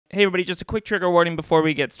Hey everybody, just a quick trigger warning before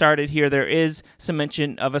we get started here. There is some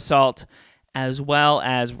mention of assault as well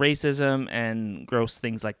as racism and gross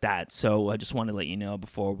things like that. So I just want to let you know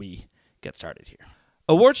before we get started here.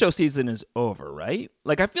 Award show season is over, right?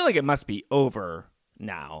 Like, I feel like it must be over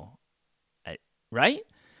now, right?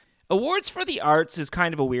 Awards for the arts is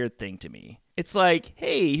kind of a weird thing to me. It's like,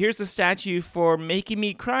 hey, here's a statue for making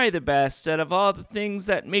me cry the best out of all the things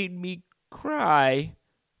that made me cry.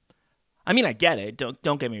 I mean, I get it.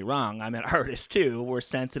 Don't get me wrong. I'm an artist too. We're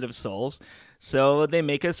sensitive souls. So they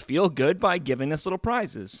make us feel good by giving us little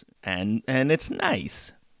prizes. And it's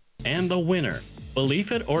nice. And the winner,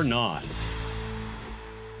 believe it or not.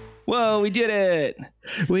 Whoa, we did it.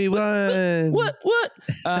 We won. What?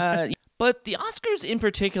 But the Oscars in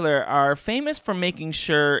particular are famous for making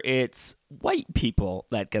sure it's white people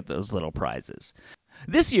that get those little prizes.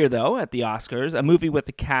 This year, though, at the Oscars, a movie with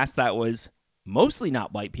a cast that was mostly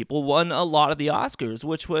not white people won a lot of the Oscars,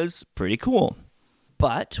 which was pretty cool.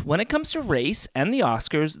 But when it comes to race and the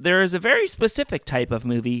Oscars, there is a very specific type of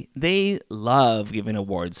movie they love giving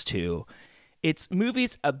awards to. It's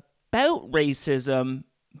movies about racism,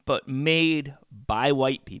 but made by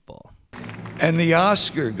white people. And the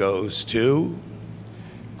Oscar goes to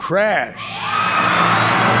Crash.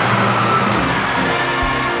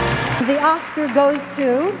 The Oscar goes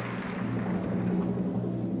to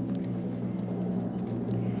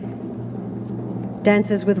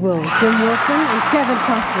Dances with Wolves, Jim Wilson and Kevin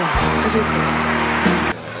Costner,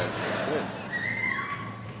 producers.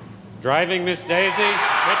 Driving Miss Daisy,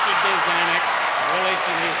 Richard Dezanik, Willie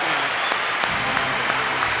Finucane.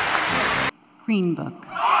 Green Book.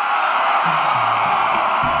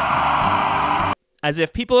 As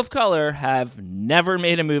if people of color have never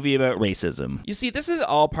made a movie about racism. You see, this is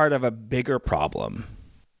all part of a bigger problem.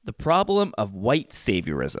 The problem of white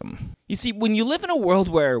saviorism. You see, when you live in a world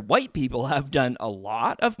where white people have done a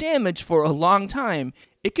lot of damage for a long time,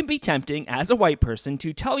 it can be tempting as a white person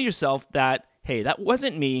to tell yourself that, hey, that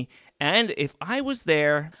wasn't me, and if I was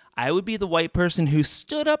there, I would be the white person who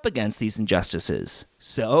stood up against these injustices.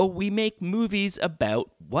 So we make movies about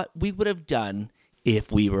what we would have done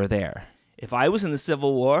if we were there. If I was in the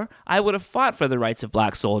Civil War, I would have fought for the rights of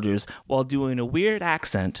black soldiers while doing a weird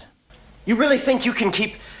accent. You really think you can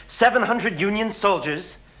keep 700 Union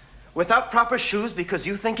soldiers without proper shoes because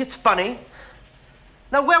you think it's funny?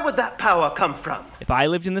 Now, where would that power come from? If I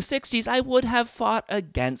lived in the 60s, I would have fought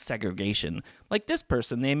against segregation, like this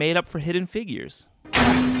person they made up for Hidden Figures. There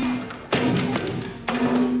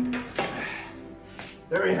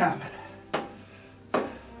we have it.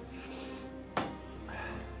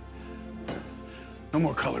 No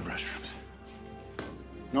more colored restrooms.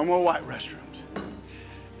 No more white restrooms.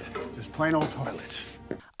 Just plain old toilets.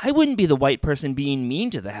 I wouldn't be the white person being mean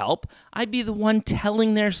to the help. I'd be the one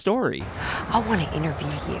telling their story. I want to interview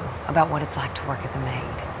you about what it's like to work as a maid.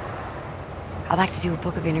 I'd like to do a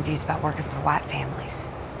book of interviews about working for white families.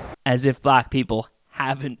 As if black people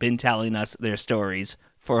haven't been telling us their stories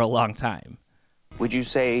for a long time. Would you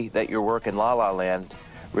say that your work in La La Land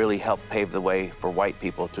really helped pave the way for white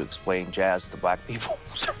people to explain jazz to black people?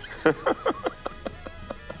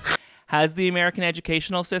 Has the American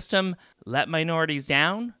educational system let minorities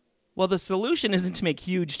down? Well, the solution isn't to make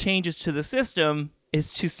huge changes to the system,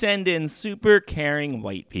 it's to send in super caring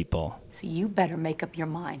white people. So you better make up your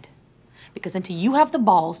mind. Because until you have the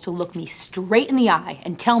balls to look me straight in the eye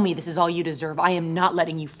and tell me this is all you deserve, I am not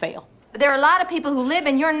letting you fail. But there are a lot of people who live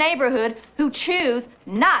in your neighborhood who choose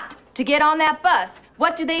not to get on that bus.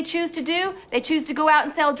 What do they choose to do? They choose to go out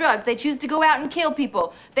and sell drugs. They choose to go out and kill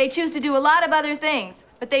people. They choose to do a lot of other things.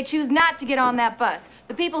 But they choose not to get on that bus.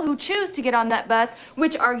 The people who choose to get on that bus,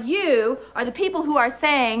 which are you, are the people who are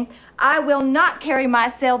saying, I will not carry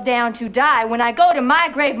myself down to die. When I go to my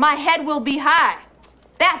grave, my head will be high.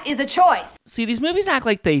 That is a choice. See, these movies act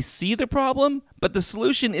like they see the problem, but the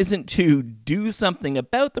solution isn't to do something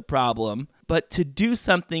about the problem, but to do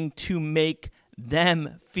something to make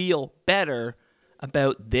them feel better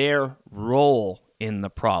about their role in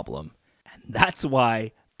the problem. And that's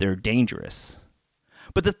why they're dangerous.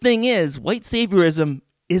 But the thing is, white saviorism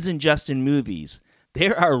isn't just in movies.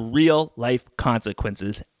 There are real life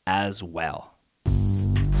consequences as well.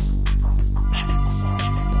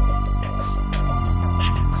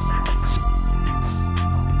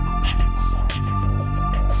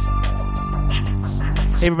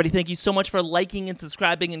 Hey everybody, thank you so much for liking and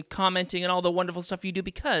subscribing and commenting and all the wonderful stuff you do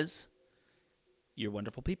because you're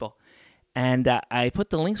wonderful people. And I put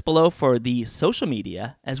the links below for the social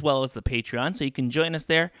media as well as the Patreon, so you can join us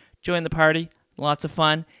there, join the party, lots of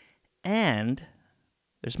fun. And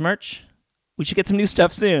there's merch. We should get some new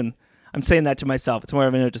stuff soon. I'm saying that to myself. It's more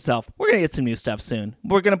of a note to self. We're going to get some new stuff soon.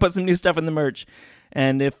 We're going to put some new stuff in the merch.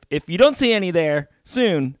 And if you don't see any there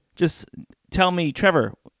soon, just tell me,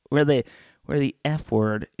 Trevor, where the F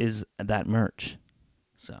word is that merch.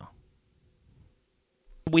 So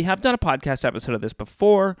we have done a podcast episode of this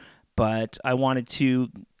before, but I wanted to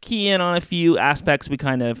key in on a few aspects we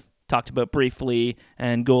kind of talked about briefly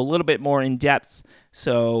and go a little bit more in depth.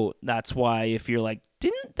 So that's why if you're like,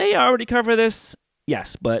 didn't they already cover this?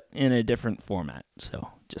 Yes, but in a different format. So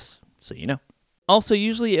just so you know. Also,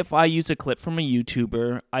 usually if I use a clip from a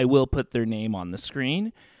YouTuber, I will put their name on the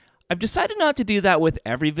screen. I've decided not to do that with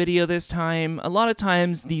every video this time. A lot of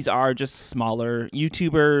times these are just smaller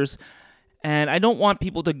YouTubers, and I don't want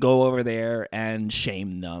people to go over there and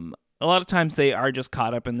shame them. A lot of times they are just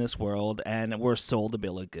caught up in this world and we're sold a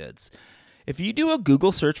bill of goods. If you do a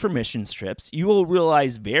Google search for mission trips, you will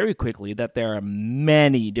realize very quickly that there are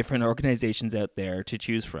many different organizations out there to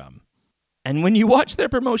choose from. And when you watch their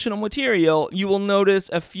promotional material, you will notice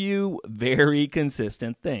a few very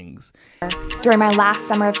consistent things. During my last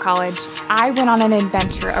summer of college, I went on an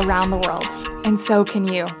adventure around the world, and so can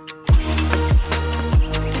you.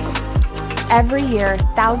 Every year,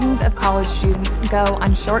 thousands of college students go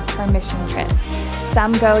on short-term mission trips.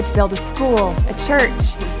 Some go to build a school, a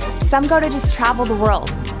church. Some go to just travel the world.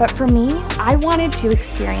 But for me, I wanted to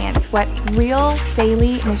experience what real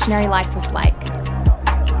daily missionary life was like.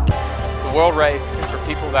 The World Race is for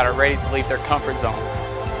people that are ready to leave their comfort zone,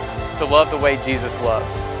 to love the way Jesus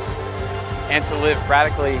loves, and to live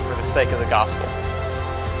radically for the sake of the gospel.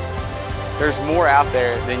 There's more out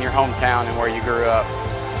there than your hometown and where you grew up.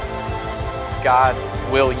 God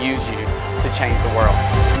will use you to change the world.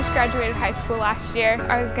 I just graduated high school last year.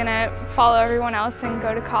 I was gonna follow everyone else and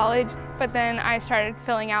go to college, but then I started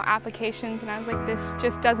filling out applications and I was like, this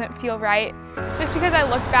just doesn't feel right. Just because I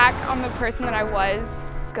look back on the person that I was,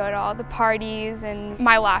 go to all the parties, and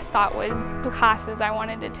my last thought was the classes I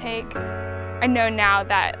wanted to take. I know now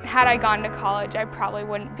that had I gone to college, I probably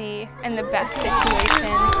wouldn't be in the best situation.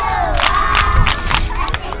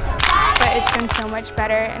 But it's been so much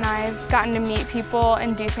better, and I've gotten to meet people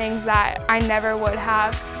and do things that I never would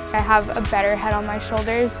have. I have a better head on my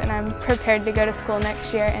shoulders, and I'm prepared to go to school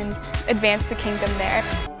next year and advance the kingdom there.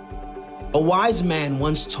 A wise man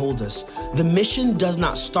once told us, the mission does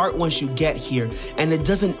not start once you get here, and it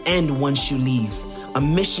doesn't end once you leave. A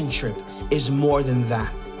mission trip is more than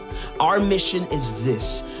that. Our mission is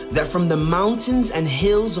this, that from the mountains and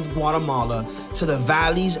hills of Guatemala to the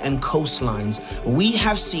valleys and coastlines, we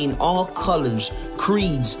have seen all colors,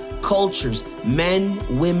 creeds, cultures, men,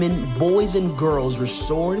 women, boys, and girls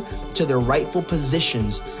restored to their rightful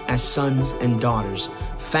positions as sons and daughters,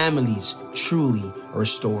 families truly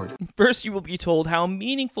restored. First, you will be told how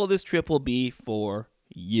meaningful this trip will be for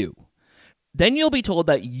you. Then you'll be told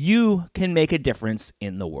that you can make a difference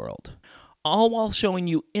in the world, all while showing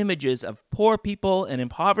you images of poor people in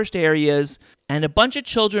impoverished areas and a bunch of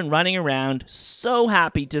children running around so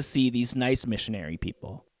happy to see these nice missionary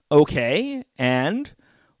people. Okay, and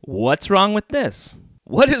what's wrong with this?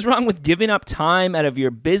 What is wrong with giving up time out of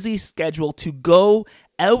your busy schedule to go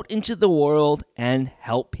out into the world and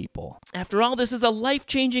help people? After all, this is a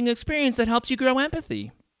life-changing experience that helps you grow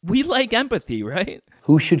empathy. We like empathy, right?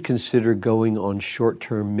 Who should consider going on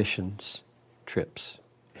short-term missions trips?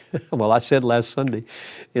 Well, I said last Sunday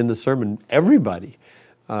in the sermon, everybody.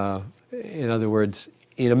 In other words,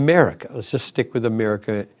 in America, let's just stick with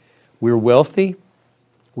America. We're wealthy,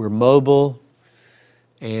 we're mobile,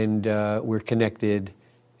 and we're connected,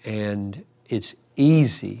 and it's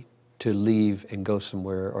easy to leave and go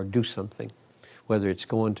somewhere or do something, whether it's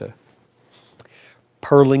going to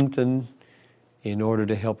Burlington in order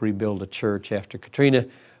to help rebuild a church after Katrina,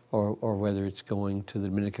 or whether it's going to the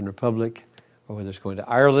Dominican Republic, or whether it's going to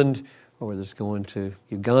Ireland, or whether it's going to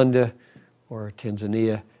Uganda or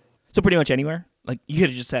Tanzania. So pretty much anywhere? Like, you could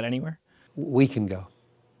have just said anywhere? We can go.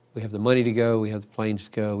 We have the money to go, we have the planes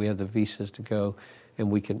to go, we have the visas to go, and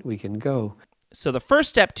we can go. So the first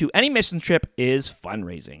step to any mission trip is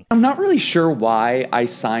fundraising. I'm not really sure why I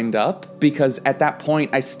signed up, because at that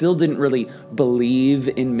point I still didn't really believe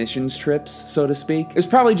in missions trips, so to speak. It was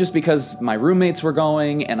probably just because my roommates were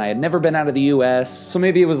going and I had never been out of the US, so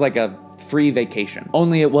maybe it was like a free vacation.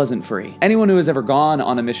 Only it wasn't free. Anyone who has ever gone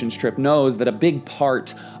on a missions trip knows that a big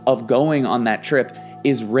part of going on that trip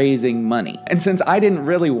is raising money. And since I didn't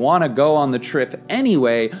really want to go on the trip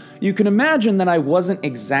anyway, you can imagine that I wasn't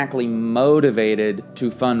exactly motivated to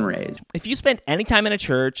fundraise. If you spent any time in a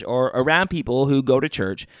church or around people who go to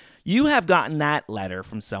church, you have gotten that letter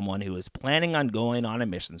from someone who is planning on going on a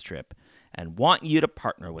missions trip and want you to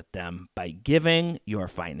partner with them by giving your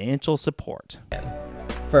financial support.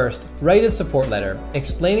 First, write a support letter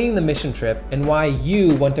explaining the mission trip and why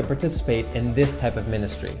you want to participate in this type of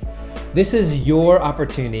ministry. This is your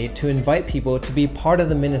opportunity to invite people to be part of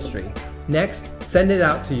the ministry. Next, send it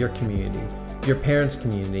out to your community, your parents'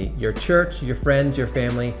 community, your church, your friends, your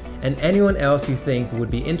family, and anyone else you think would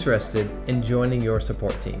be interested in joining your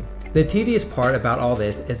support team. The tedious part about all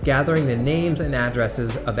this is gathering the names and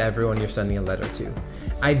addresses of everyone you're sending a letter to.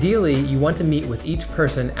 Ideally, you want to meet with each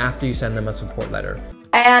person after you send them a support letter.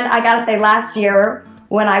 And I gotta say, last year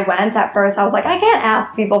when I went, at first I was like, I can't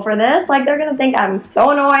ask people for this. Like, they're gonna think I'm so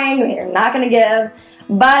annoying, they're not gonna give.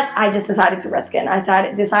 But I just decided to risk it. And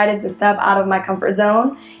I decided to step out of my comfort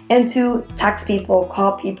zone and to text people,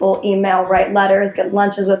 call people, email, write letters, get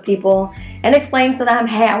lunches with people, and explain to them,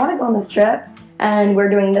 hey, I wanna go on this trip, and we're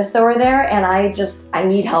doing this over there, and I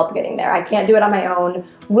need help getting there. I can't do it on my own.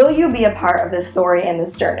 Will you be a part of this story and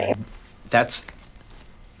this journey? That's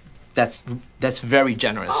very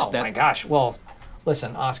generous. Oh my gosh. Well,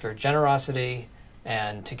 listen, Oscar, generosity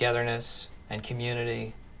and togetherness and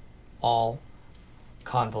community all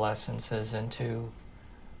convalescences into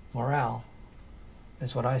morale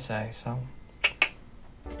is what I say, so.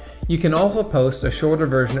 You can also post a shorter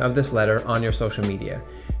version of this letter on your social media.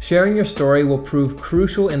 Sharing your story will prove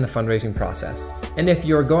crucial in the fundraising process. And if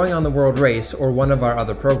you're going on the World Race or one of our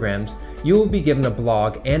other programs, you will be given a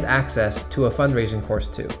blog and access to a fundraising course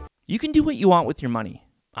too. You can do what you want with your money.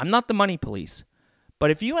 I'm not the money police. But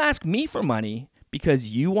if you ask me for money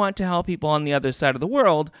because you want to help people on the other side of the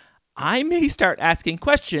world, I may start asking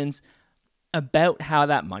questions about how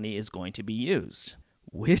that money is going to be used.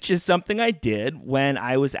 Which is something I did when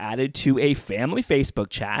I was added to a family Facebook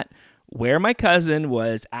chat where my cousin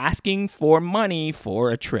was asking for money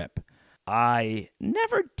for a trip. I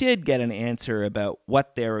never did get an answer about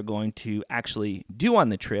what they were going to actually do on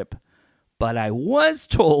the trip, but I was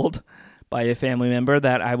told by a family member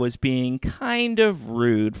that I was being kind of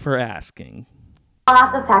rude for asking.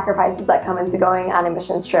 Lots of sacrifices that come into going on a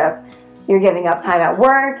missions trip. You're giving up time at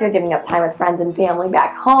work, you're giving up time with friends and family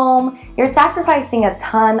back home, you're sacrificing a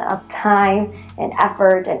ton of time and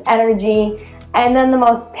effort and energy, and then the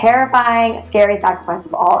most terrifying, scary sacrifice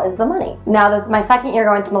of all is the money. Now, this is my second year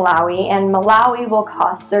going to Malawi, and Malawi will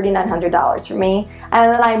cost $3,900 for me,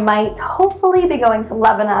 and then I might hopefully be going to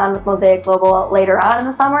Lebanon with Mosaic Global later on in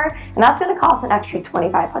the summer, and that's going to cost an extra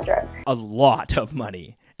 $2,500. A lot of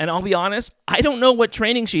money. And I'll be honest, I don't know what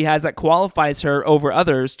training she has that qualifies her over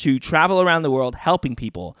others to travel around the world helping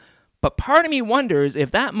people. But part of me wonders if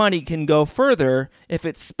that money can go further if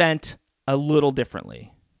it's spent a little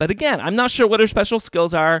differently. But again, I'm not sure what her special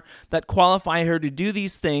skills are that qualify her to do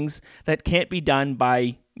these things that can't be done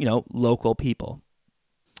by, local people.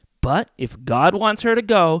 But if God wants her to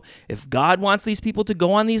go, if God wants these people to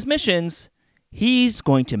go on these missions, He's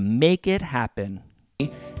going to make it happen.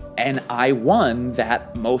 And I won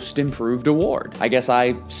that Most Improved award. I guess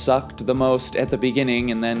I sucked the most at the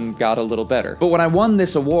beginning and then got a little better. But when I won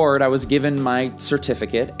this award, I was given my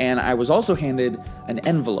certificate and I was also handed an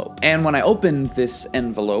envelope. And when I opened this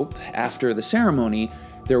envelope after the ceremony,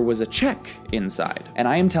 there was a check inside. And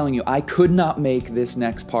I am telling you, I could not make this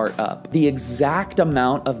next part up. The exact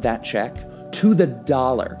amount of that check, to the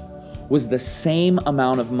dollar, was the same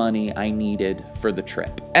amount of money I needed for the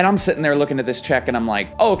trip. And I'm sitting there looking at this check and I'm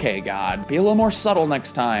like, okay, God, be a little more subtle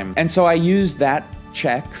next time. And so I used that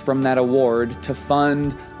check from that award to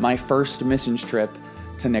fund my first missions trip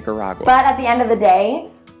to Nicaragua. But at the end of the day,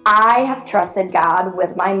 I have trusted God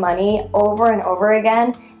with my money over and over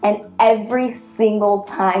again, and every single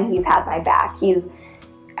time He's had my back. He's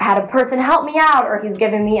had a person help me out, or He's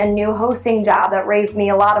given me a new hosting job that raised me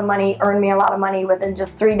a lot of money, earned me a lot of money within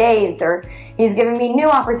just 3 days, or He's given me new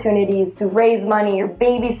opportunities to raise money or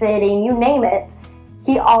babysitting, you name it.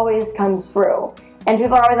 He always comes through. And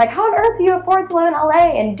people are always like, how on earth do you afford to live in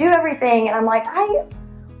LA and do everything? And I'm like, I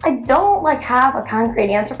don't have a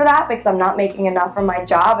concrete answer for that because I'm not making enough for my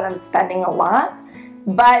job and I'm spending a lot.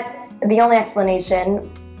 But the only explanation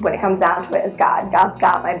when it comes down to it is God. God's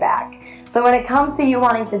got my back. So when it comes to you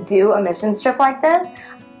wanting to do a mission trip like this,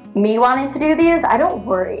 me wanting to do these, I don't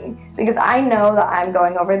worry because I know that I'm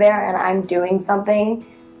going over there and I'm doing something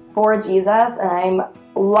for Jesus and I'm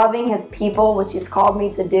loving His people, which He's called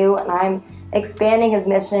me to do, and I'm expanding His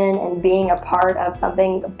mission and being a part of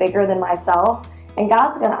something bigger than myself. And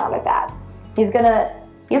God's going to honor that. He's going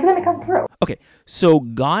to come through. Okay, so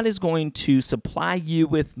God is going to supply you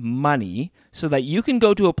with money so that you can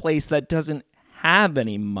go to a place that doesn't have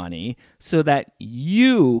any money so that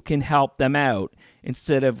you can help them out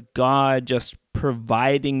instead of God just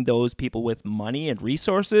providing those people with money and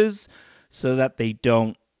resources so that they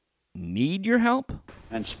don't need your help?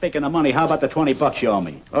 And speaking of money, how about the $20 you owe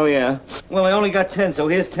me? Oh, yeah? Well, I only got 10, so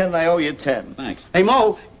here's 10 and I owe you 10. Thanks. Hey,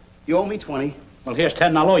 Mo, you owe me 20. Well, here's 10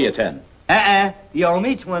 and I'll owe you 10. You owe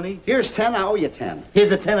me 20. Here's 10, I owe you 10. Here's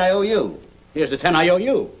the 10 I owe you. Here's the 10 I owe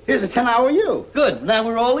you. Here's the 10 I owe you. Good, now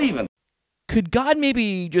we're all even. Could God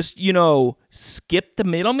maybe just, skip the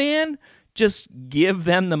middleman? Just give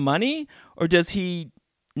them the money? Or does he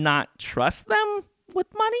not trust them with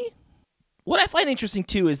money? What I find interesting,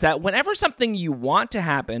 too, is that whenever something you want to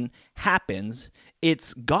happen happens,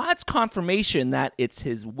 it's God's confirmation that it's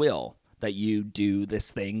his will that you do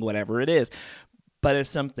this thing, whatever it is. But if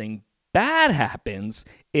something bad happens,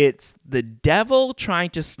 it's the devil trying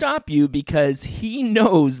to stop you because he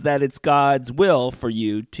knows that it's God's will for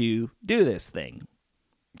you to do this thing.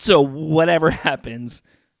 So whatever happens,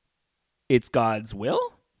 it's God's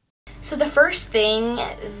will? So the first thing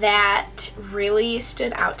that really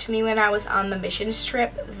stood out to me when I was on the missions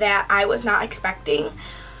trip that I was not expecting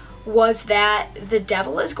was that the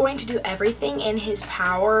devil is going to do everything in his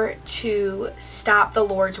power to stop the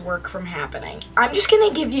Lord's work from happening. I'm just going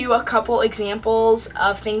to give you a couple examples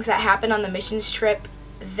of things that happened on the missions trip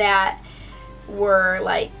that were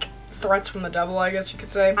like threats from the devil, I guess you could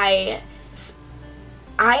say.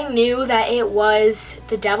 I knew that it was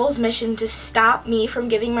the devil's mission to stop me from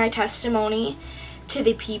giving my testimony to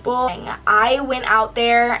the people. I went out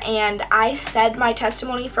there and I said my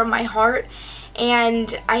testimony from my heart,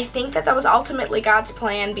 and I think that was ultimately God's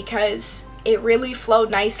plan because it really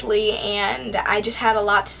flowed nicely, and I just had a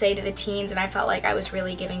lot to say to the teens, and I felt like I was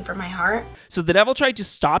really giving from my heart. So the devil tried to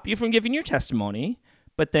stop you from giving your testimony,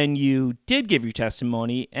 but then you did give your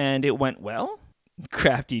testimony and it went well?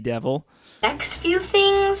 Crafty devil. Next few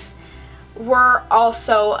things were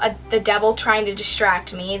also the devil trying to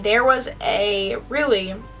distract me. There was a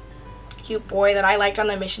really cute boy that I liked on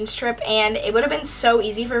the missions trip, and it would have been so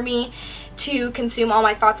easy for me to consume all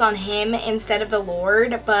my thoughts on him instead of the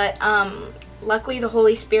Lord, but luckily the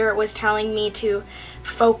Holy Spirit was telling me to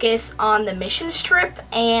focus on the missions trip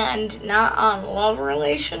and not on love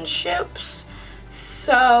relationships.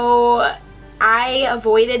 So I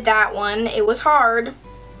avoided that one. It was hard.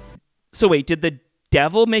 So wait, did the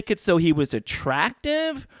devil make it so he was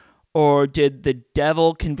attractive? Or did the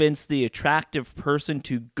devil convince the attractive person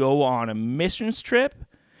to go on a missions trip?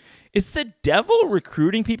 Is the devil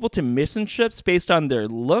recruiting people to mission trips based on their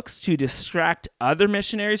looks to distract other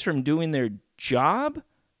missionaries from doing their job?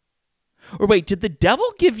 Or wait, did the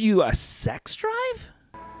devil give you a sex drive?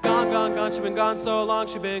 Gone, gone, gone, she been gone so long,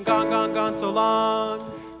 she been gone, gone, gone so long.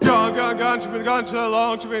 Gone, gone, gone, she been gone so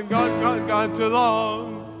long, she been gone, gone, gone so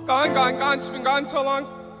long. Gone, gone, gone, she been gone so long.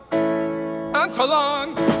 Gone so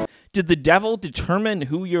long. Did the devil determine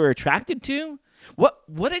who you're attracted to?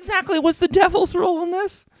 What exactly was the devil's role in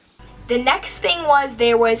this? The next thing was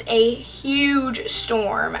there was a huge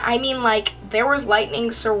storm. I mean, like, there was lightning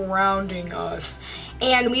surrounding us.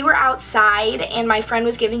 And we were outside, and my friend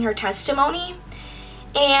was giving her testimony.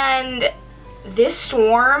 And this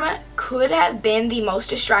storm could have been the most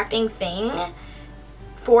distracting thing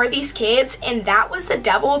for these kids, and that was the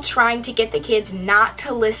devil trying to get the kids not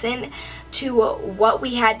to listen to what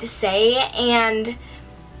we had to say. And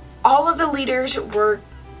all of the leaders were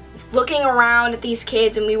looking around at these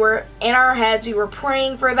kids, and we were in our heads, we were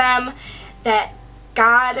praying for them that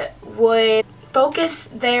God would focus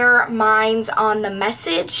their minds on the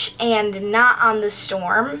message and not on the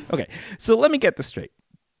storm. Okay, so let me get this straight.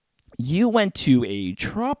 You went to a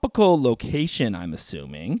tropical location, I'm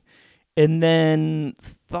assuming, and then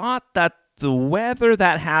thought that the weather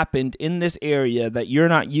that happened in this area that you're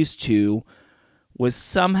not used to was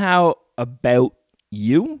somehow about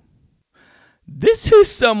you? This is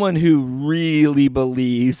someone who really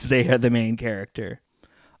believes they are the main character.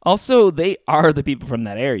 Also, they are the people from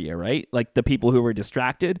that area, right? Like the people who were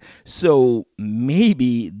distracted. So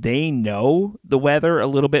maybe they know the weather a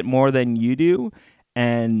little bit more than you do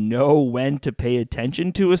and know when to pay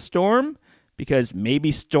attention to a storm, because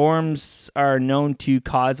maybe storms are known to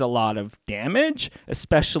cause a lot of damage,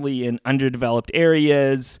 especially in underdeveloped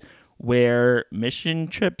areas where mission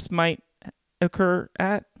trips might occur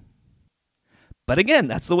at. But again,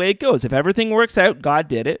 that's the way it goes. If everything works out, God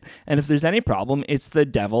did it. And if there's any problem, it's the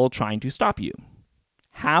devil trying to stop you.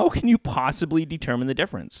 How can you possibly determine the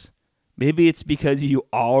difference? Maybe it's because you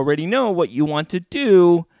already know what you want to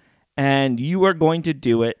do, and you are going to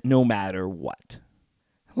do it no matter what.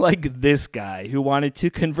 Like this guy who wanted to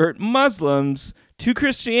convert Muslims to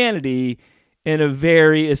Christianity in a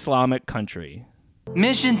very Islamic country.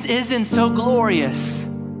 Missions isn't so glorious.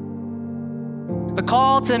 The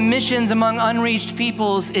call to missions among unreached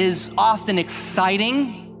peoples is often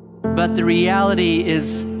exciting, but the reality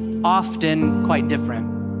is often quite different.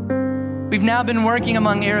 We've now been working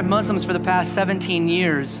among Arab Muslims for the past 17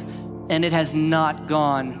 years, and it has not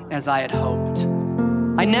gone as I had hoped.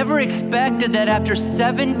 I never expected that after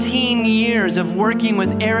 17 years of working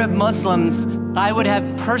with Arab Muslims, I would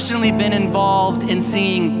have personally been involved in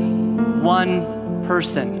seeing one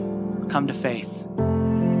person come to faith.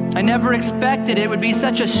 I never expected it would be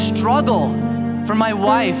such a struggle for my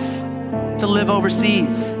wife to live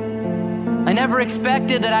overseas. I never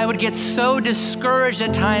expected that I would get so discouraged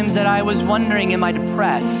at times that I was wondering, am I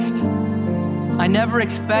depressed? I never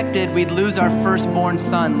expected we'd lose our firstborn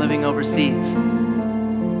son living overseas.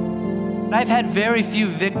 I've had very few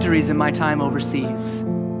victories in my time overseas,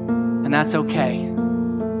 and that's okay.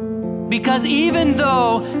 Because even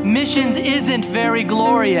though missions isn't very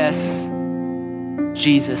glorious,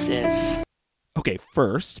 Jesus is. Okay,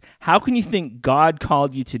 first, how can you think God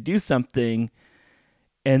called you to do something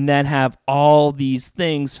and then have all these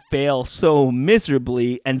things fail so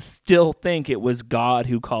miserably and still think it was God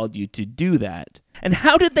who called you to do that? And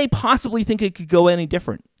how did they possibly think it could go any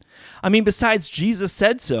different? I mean, besides Jesus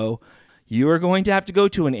said so, you are going to have to go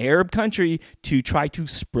to an Arab country to try to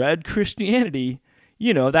spread Christianity.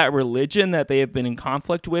 You know, that religion that they have been in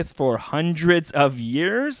conflict with for hundreds of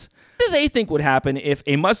years. What do they think would happen if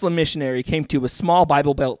a Muslim missionary came to a small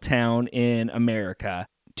Bible Belt town in America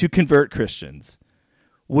to convert Christians?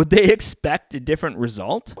 Would they expect a different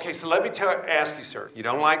result? Okay, so let me ask you, sir. You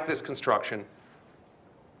don't like this construction.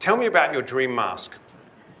 Tell me about your dream mosque.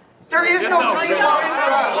 There is no dream mosque.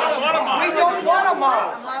 We don't want a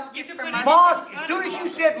mosque. Mosque, as soon as you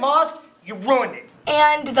said mosque, you ruined it.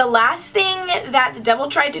 And the last thing that the devil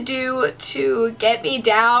tried to do to get me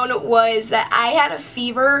down was that I had a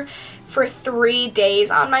fever for 3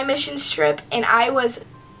 days on my missions trip, and I was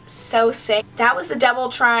so sick. That was the devil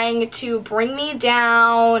trying to bring me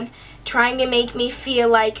down, trying to make me feel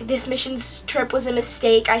like this missions trip was a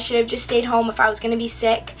mistake. I should have just stayed home if I was going to be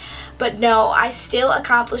sick. But no, I still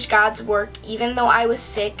accomplished God's work. Even though I was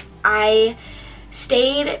sick, I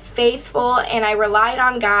stayed faithful and I relied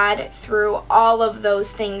on God through all of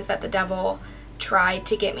those things that the devil tried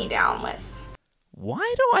to get me down with.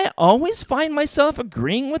 Why do I always find myself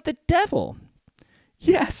agreeing with the devil?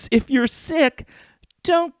 Yes, if you're sick,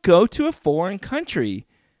 don't go to a foreign country.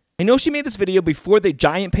 I know she made this video before the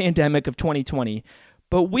giant pandemic of 2020,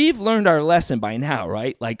 but we've learned our lesson by now,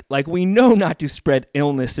 right? Like we know not to spread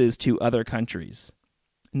illnesses to other countries.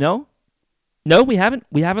 No? No, we haven't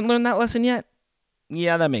learned that lesson yet?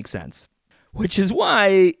 Yeah, that makes sense. Which is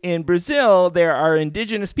why in Brazil there are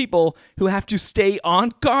indigenous people who have to stay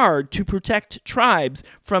on guard to protect tribes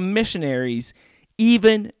from missionaries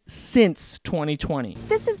even since 2020.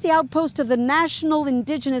 This is the outpost of the National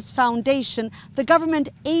Indigenous Foundation, the government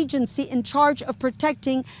agency in charge of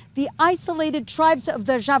protecting the isolated tribes of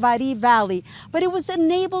the Javari Valley. But it was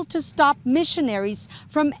unable to stop missionaries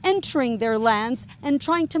from entering their lands and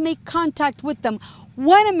trying to make contact with them.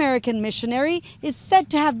 One American missionary is said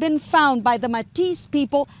to have been found by the Matisse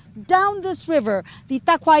people down this river, the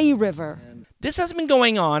Taquai River. This has been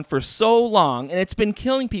going on for so long, and it's been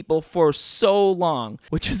killing people for so long,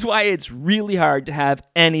 which is why it's really hard to have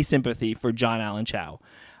any sympathy for John Allen Chau,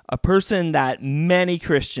 a person that many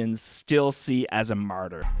Christians still see as a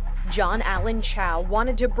martyr. John Allen Chau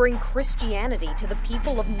wanted to bring Christianity to the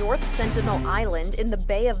people of North Sentinel Island in the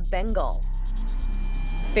Bay of Bengal.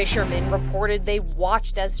 Fishermen reported they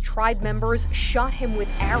watched as tribe members shot him with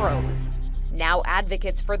arrows. Now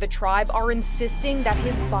advocates for the tribe are insisting that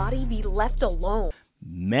his body be left alone.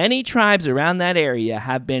 Many tribes around that area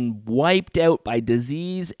have been wiped out by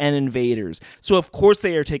disease and invaders. So of course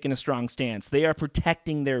they are taking a strong stance. They are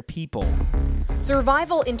protecting their people.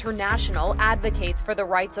 Survival International advocates for the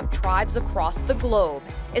rights of tribes across the globe,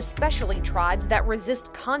 especially tribes that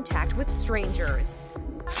resist contact with strangers.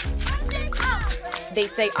 They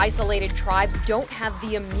say isolated tribes don't have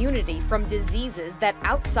the immunity from diseases that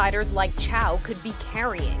outsiders like Chau could be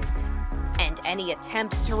carrying. And any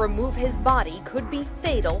attempt to remove his body could be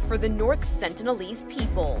fatal for the North Sentinelese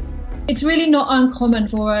people. It's really not uncommon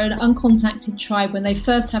for an uncontacted tribe, when they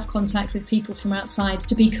first have contact with people from outside,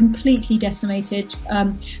 to be completely decimated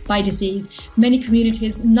by disease. Many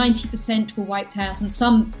communities, 90% were wiped out, and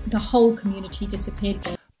some, the whole community disappeared.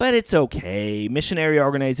 But it's okay. Missionary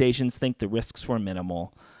organizations think the risks were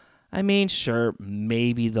minimal. I mean, sure,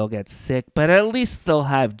 maybe they'll get sick, but at least they'll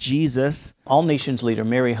have Jesus. All Nations leader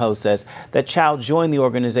Mary Ho says that Chau joined the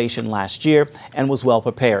organization last year and was well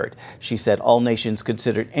prepared. She said All Nations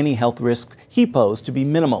considered any health risk he posed to be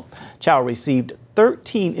minimal. Chau received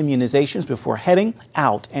 13 immunizations before heading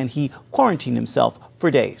out, and he quarantined himself for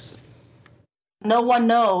days. No one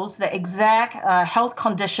knows the exact health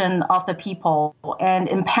condition of the people. And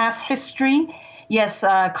in past history, yes,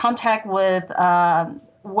 contact with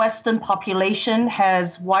Western population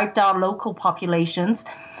has wiped out local populations.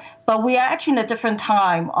 But we are actually in a different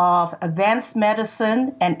time of advanced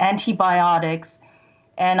medicine and antibiotics.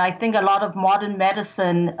 And I think a lot of modern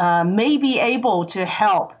medicine may be able to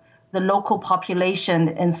help the local population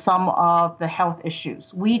in some of the health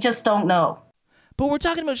issues. We just don't know. But we're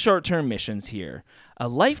talking about short-term missions here. A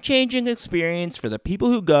life-changing experience for the people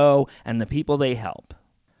who go and the people they help.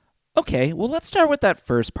 Okay, well, let's start with that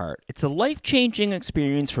first part. It's a life-changing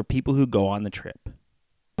experience for people who go on the trip.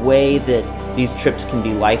 The way that these trips can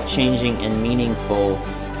be life-changing and meaningful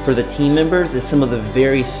for the team members is some of the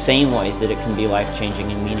very same ways that it can be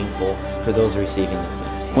life-changing and meaningful for those receiving the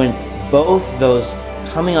teams. When both those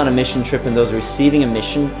coming on a mission trip and those receiving a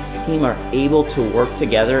mission team are able to work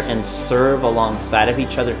together and serve alongside of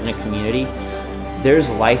each other in a community, there's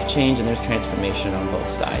life change and there's transformation on both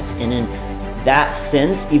sides. And in that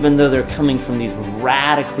sense, even though they're coming from these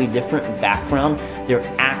radically different backgrounds, they're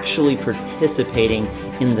actually participating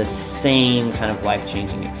in the same kind of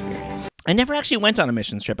life-changing experience. I never actually went on a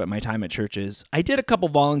missions trip at my time at churches. I did a couple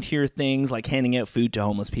volunteer things like handing out food to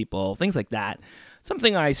homeless people, things like that.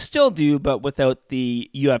 Something I still do, but without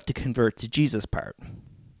the you have to convert to Jesus part.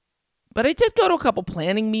 But I did go to a couple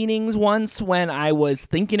planning meetings once when I was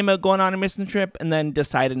thinking about going on a mission trip and then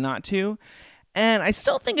decided not to. And I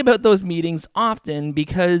still think about those meetings often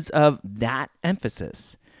because of that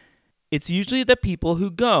emphasis. It's usually the people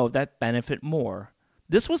who go that benefit more.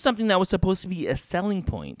 This was something that was supposed to be a selling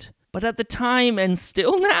point. But at the time, and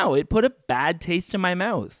still now, it put a bad taste in my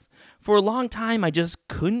mouth. For a long time, I just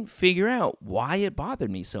couldn't figure out why it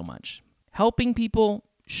bothered me so much. Helping people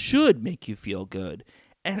should make you feel good.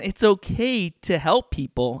 And it's okay to help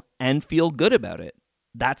people and feel good about it.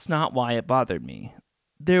 That's not why it bothered me.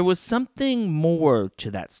 There was something more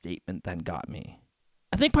to that statement than got me.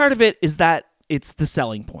 I think part of it is that it's the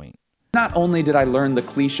selling point. Not only did I learn the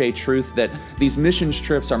cliche truth that these missions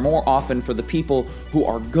trips are more often for the people who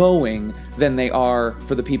are going than they are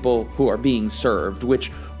for the people who are being served,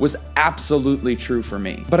 which was absolutely true for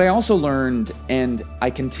me. But I also learned, and I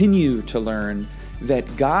continue to learn,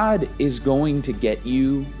 that God is going to get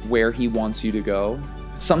you where He wants you to go,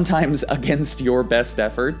 sometimes against your best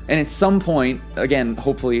effort. And at some point, again,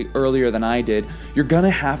 hopefully earlier than I did, you're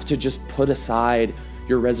gonna have to just put aside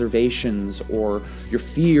your reservations or your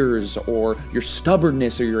fears or your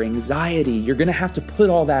stubbornness or your anxiety. You're gonna have to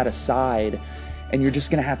put all that aside, and you're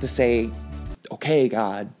just gonna have to say, okay,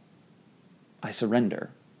 God, I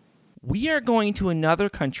surrender. We are going to another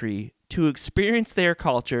country to experience their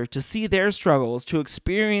culture, to see their struggles, to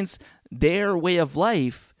experience their way of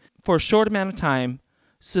life for a short amount of time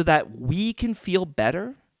so that we can feel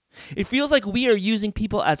better. It feels like we are using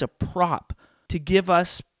people as a prop to give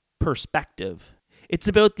us perspective. It's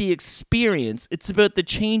about the experience. It's about the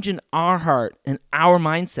change in our heart and our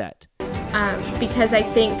mindset. Because I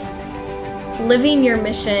think living your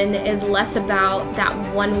mission is less about that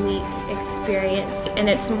 1 week experience, and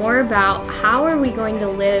it's more about how are we going to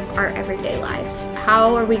live our everyday lives?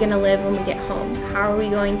 How are we going to live when we get home? How are we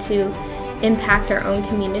going to impact our own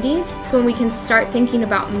communities? When we can start thinking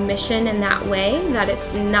about mission in that way, that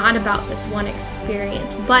it's not about this one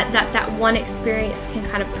experience, but that one experience can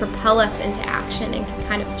kind of propel us into action and can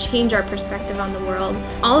kind of change our perspective on the world.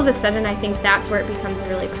 All of a sudden, I think that's where it becomes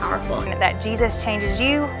really powerful. That Jesus changes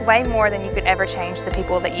you way more than you could ever change the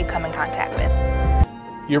people that you come in contact with.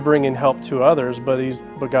 You're bringing help to others,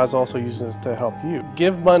 but God's also using it to help you.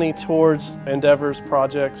 Give money towards endeavors,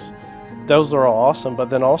 projects. Those are all awesome, but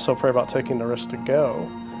then also pray about taking the risk to go.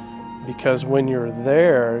 Because when you're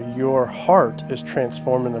there, your heart is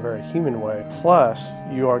transformed in a very human way. Plus,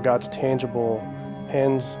 you are God's tangible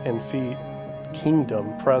hands and feet,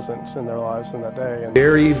 kingdom presence in their lives in that day. And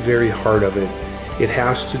very, very heart of it, it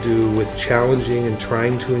has to do with challenging and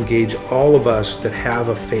trying to engage all of us that have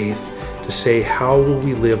a faith to say, how will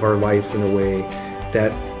we live our life in a way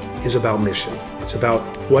that is about mission? It's about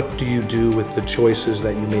what do you do with the choices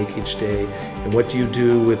that you make each day, and what do you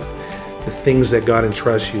do with the things that God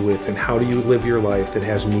entrusts you with, and how do you live your life that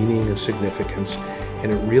has meaning and significance.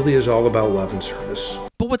 And it really is all about love and service.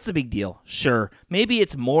 But what's the big deal? Sure, maybe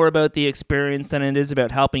it's more about the experience than it is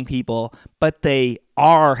about helping people, but they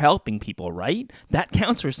are helping people, right? That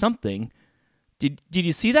counts for something. Did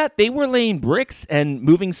you see that? They were laying bricks and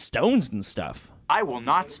moving stones and stuff. I will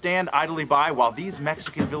not stand idly by while these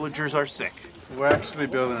Mexican villagers are sick. We're actually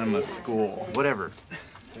building them a school. Whatever.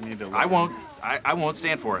 They need to I won't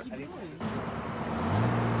stand for it.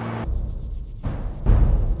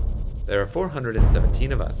 There are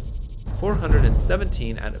 417 of us,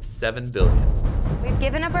 417 out of 7 billion. We've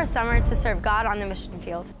given up our summer to serve God on the mission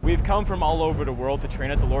field. We've come from all over the world to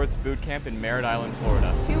train at the Lord's Boot Camp in Merritt Island,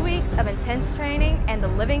 Florida. 2 weeks of intense training, and the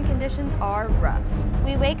living conditions are rough.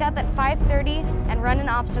 We wake up at 5:30 and run an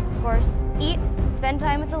obstacle course, eat, spend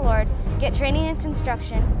time with the Lord, get training in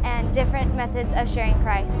construction, and different methods of sharing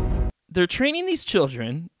Christ. They're training these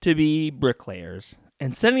children to be bricklayers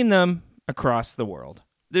and sending them across the world.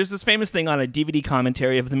 There's this famous thing on a DVD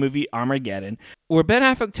commentary of the movie Armageddon, where Ben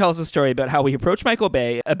Affleck tells a story about how he approached Michael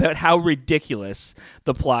Bay about how ridiculous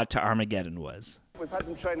the plot to Armageddon was. We've had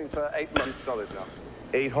them training for 8 months solid now.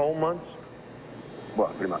 8 whole months? Well,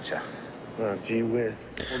 pretty much, yeah. Oh, gee whiz.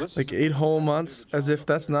 Like 8 whole months, as if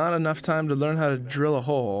that's not enough time to learn how to drill a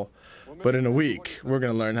hole. But in a week, we're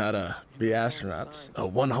going to learn how to be astronauts.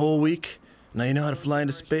 1 whole week? Now you know how to fly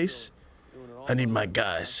into space? I need my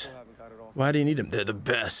guys. Why do you need them? They're the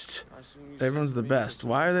best. Everyone's the best.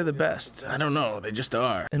 Why are they the best? I don't know. They just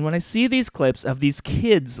are. And when I see these clips of these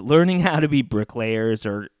kids learning how to be bricklayers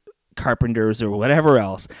or carpenters or whatever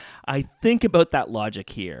else, I think about that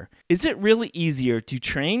logic here. Is it really easier to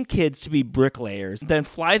train kids to be bricklayers than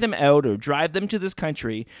fly them out or drive them to this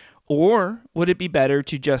country? Or would it be better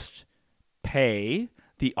to just pay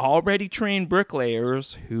the already trained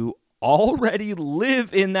bricklayers who already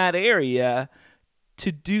live in that area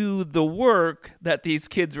to do the work that these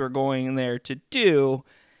kids were going there to do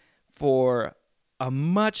for a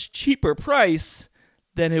much cheaper price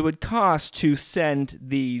than it would cost to send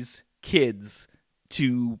these kids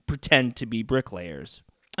to pretend to be bricklayers?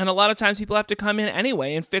 And a lot of times people have to come in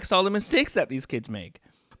anyway and fix all the mistakes that these kids make.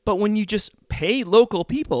 But when you just pay local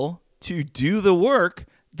people to do the work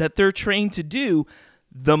that they're trained to do,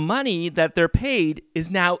 the money that they're paid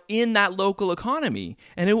is now in that local economy,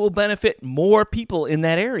 and it will benefit more people in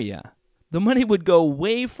that area. The money would go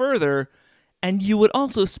way further, and you would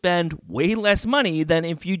also spend way less money than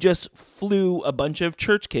if you just flew a bunch of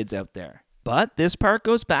church kids out there. But this part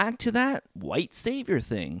goes back to that white savior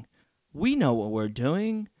thing. We know what we're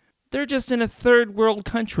doing. They're just in a third world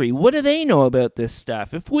country. What do they know about this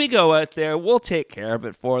stuff? If we go out there, we'll take care of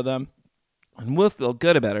it for them, and we'll feel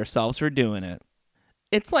good about ourselves for doing it.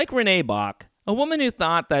 It's like Renee Bach, a woman who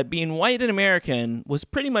thought that being white and American was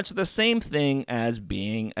pretty much the same thing as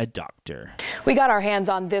being a doctor. We got our hands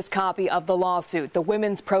on this copy of the lawsuit. The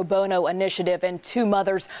Women's Pro Bono Initiative and 2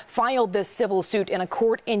 mothers filed this civil suit in a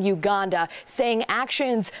court in Uganda, saying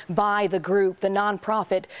actions by the group, the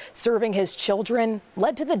nonprofit, serving his children,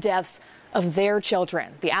 led to the deaths of their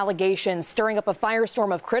children. The allegations stirring up a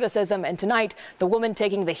firestorm of criticism, and tonight the woman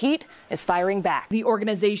taking the heat is firing back. The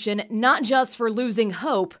organization not just for losing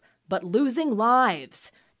hope, but losing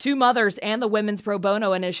lives. 2 mothers and the Women's Pro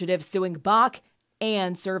Bono Initiative suing Bach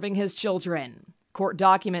and serving his children. Court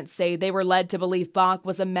documents say they were led to believe Bach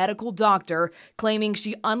was a medical doctor, claiming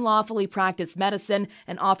she unlawfully practiced medicine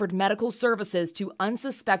and offered medical services to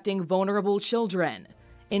unsuspecting vulnerable children.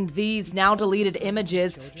 In these now deleted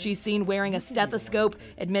images, she's seen wearing a stethoscope,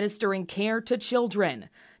 administering care to children.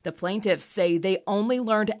 The plaintiffs say they only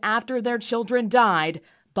learned after their children died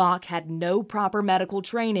Bach had no proper medical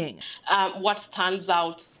training. What stands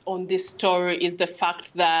out on this story is the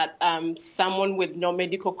fact that someone with no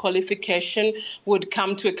medical qualification would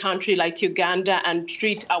come to a country like Uganda and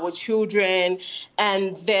treat our children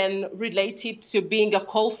and then relate it to being a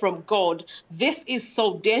call from God. This is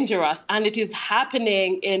so dangerous, and it is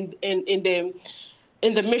happening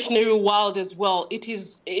in the missionary world as well. It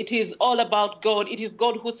is all about God. It is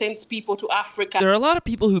God who sends people to Africa. There are a lot of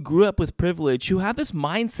people who grew up with privilege who have this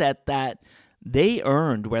mindset that they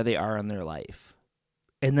earned where they are in their life.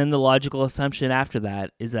 And then the logical assumption after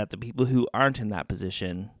that is that the people who aren't in that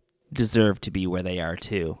position deserve to be where they are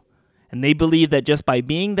too. And they believe that just by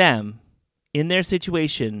being them in their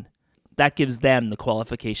situation, that gives them the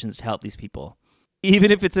qualifications to help these people,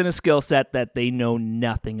 even if it's in a skill set that they know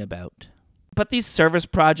nothing about. But these service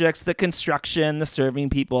projects, the construction, the serving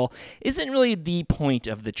people, isn't really the point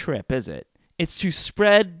of the trip, is it? It's to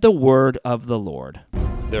spread the word of the Lord.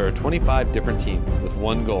 There are 25 different teams with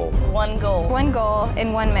one goal. One goal. One goal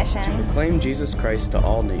in one mission. To proclaim Jesus Christ to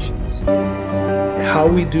all nations. How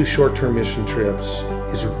we do short-term mission trips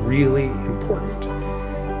is really important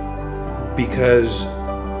because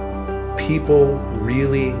people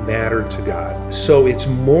really matter to God. So it's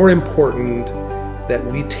more important that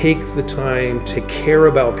we take the time to care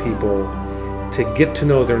about people, to get to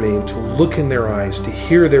know their name, to look in their eyes, to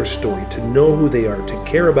hear their story, to know who they are, to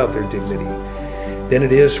care about their dignity, than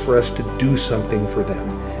it is for us to do something for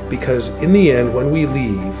them. Because in the end, when we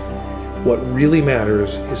leave, what really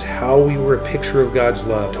matters is how we were a picture of God's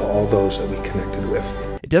love to all those that we connected with.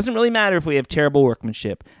 doesn't really matter if we have terrible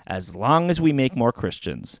workmanship as long as we make more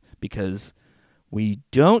Christians, because we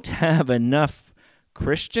don't have enough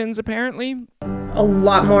Christians, apparently. A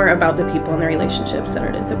lot more about the people and the relationships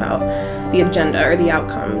than it is about the agenda or the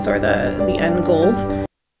outcomes or the end goals.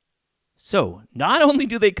 So, not only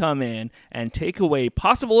do they come in and take away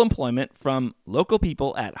possible employment from local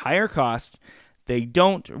people at higher cost, they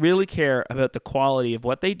don't really care about the quality of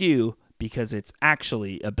what they do because it's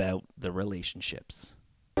actually about the relationships.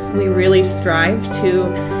 We really strive to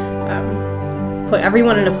put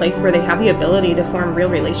everyone in a place where they have the ability to form real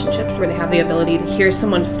relationships, where they have the ability to hear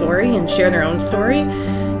someone's story and share their own story,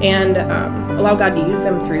 and allow God to use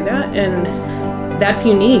them through that. And that's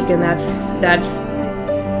unique, and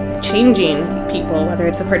that's changing people, whether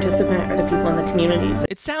it's a participant or the people in the communities.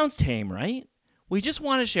 It sounds tame, right? We just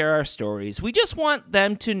want to share our stories. We just want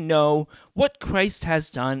them to know what Christ has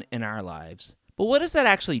done in our lives. But what does that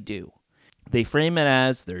actually do? They frame it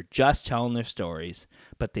as they're just telling their stories,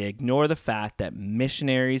 but they ignore the fact that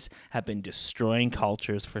missionaries have been destroying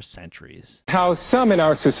cultures for centuries. How some in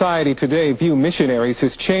our society today view missionaries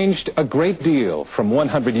has changed a great deal from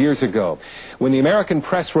 100 years ago, when the American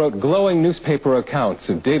press wrote glowing newspaper accounts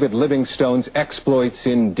of David Livingstone's exploits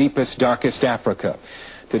in deepest, darkest Africa.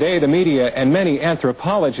 Today, the media and many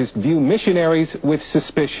anthropologists view missionaries with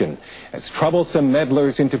suspicion as troublesome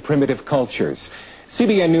meddlers into primitive cultures.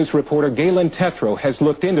 CBN News reporter Galen Tethrow has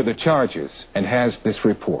looked into the charges and has this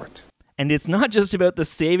report. And it's not just about the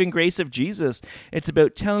saving grace of Jesus. It's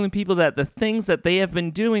about telling people that the things that they have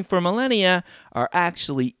been doing for millennia are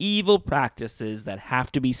actually evil practices that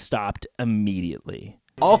have to be stopped immediately.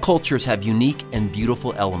 All cultures have unique and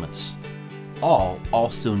beautiful elements. All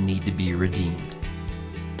also need to be redeemed.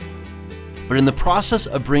 But in the process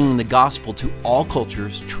of bringing the gospel to all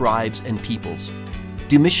cultures, tribes, and peoples,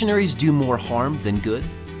 do missionaries do more harm than good?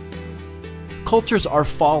 Cultures are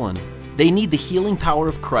fallen. They need the healing power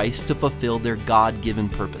of Christ to fulfill their God-given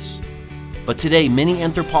purpose. But today, many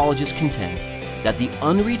anthropologists contend that the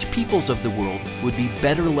unreached peoples of the world would be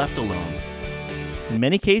better left alone. In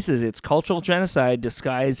many cases, it's cultural genocide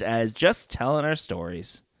disguised as just telling our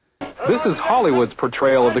stories. This is Hollywood's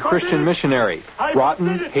portrayal of the Christian missionary.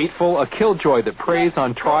 Rotten, hateful, a killjoy that preys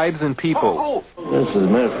on tribes and peoples. Yes, as a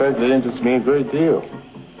matter of fact, that interests me a great deal.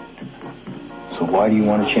 So why do you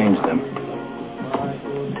want to change them?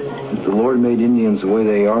 If the Lord made Indians the way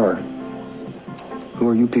they are, who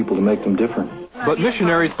are you people to make them different? But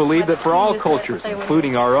missionaries believe that for all cultures,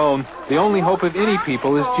 including our own, the only hope of any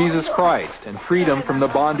people is Jesus Christ and freedom from the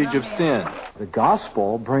bondage of sin. The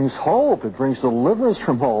gospel brings hope. It brings deliverance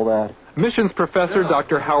from all that. Missions professor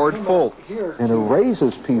Dr. Howard Foltz. And it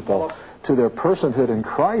raises people to their personhood in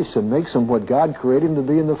Christ and makes them what God created them to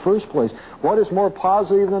be in the first place. What is more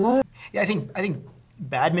positive than that? Yeah, I think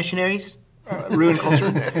bad missionaries ruin culture.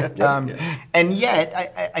 And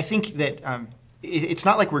yet, I think that it's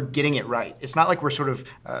not like we're getting it right. It's not like we're sort of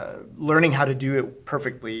learning how to do it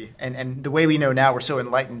perfectly. And the way we know now, we're so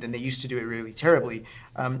enlightened, and they used to do it really terribly.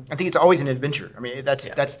 I think it's always an adventure. I mean,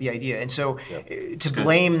 that's the idea. And so to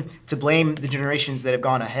blame the generations that have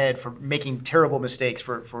gone ahead for making terrible mistakes,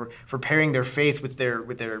 for pairing their faith with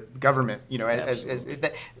their government, you know, as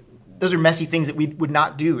that, those are messy things that we would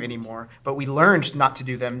not do anymore. But we learned not to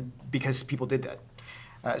do them because people did that.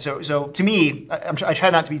 So to me, I try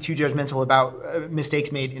not to be too judgmental about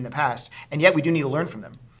mistakes made in the past, and yet we do need to learn from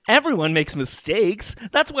them. Everyone makes mistakes.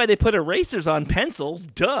 That's why they put erasers on pencils.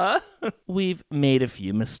 Duh. We've made a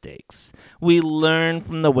few mistakes. We learn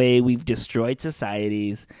from the way we've destroyed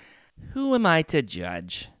societies. Who am I to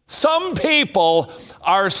judge? Some people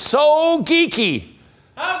are so geeky.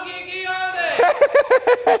 How geeky are they?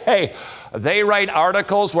 Hey, they write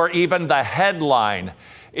articles where even the headline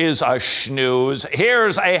is a snooze.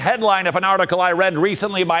 Here's a headline of an article I read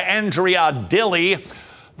recently by Andrea Dilley.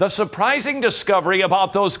 The surprising discovery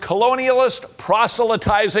about those colonialist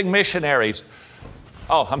proselytizing missionaries.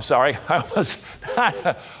 Oh, I'm sorry. I was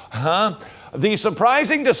not. The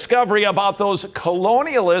surprising discovery about those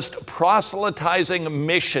colonialist proselytizing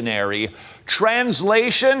missionary.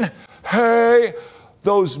 Translation, hey,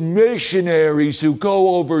 those missionaries who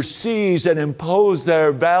go overseas and impose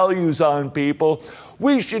their values on people,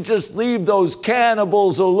 we should just leave those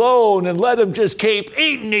cannibals alone and let them just keep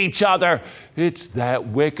eating each other. It's that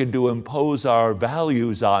wicked to impose our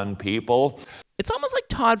values on people. It's almost like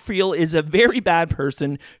Todd Friel is a very bad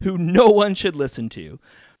person who no one should listen to.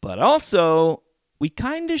 But also, we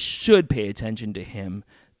kind of should pay attention to him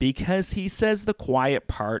because he says the quiet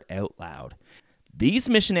part out loud. These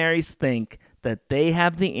missionaries think that they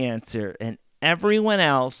have the answer and everyone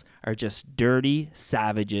else are just dirty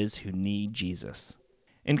savages who need Jesus.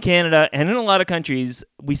 In Canada and in a lot of countries,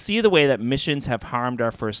 we see the way that missions have harmed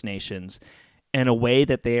our First Nations in a way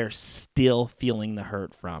that they are still feeling the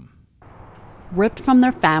hurt from. Ripped from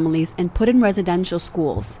their families and put in residential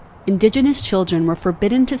schools, Indigenous children were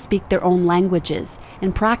forbidden to speak their own languages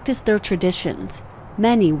and practice their traditions.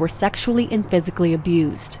 Many were sexually and physically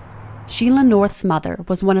abused. Sheila North's mother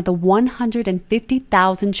was one of the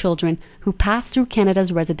 150,000 children who passed through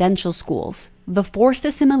Canada's residential schools. The forced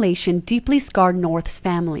assimilation deeply scarred North's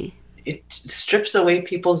family. It strips away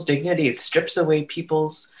people's dignity. It strips away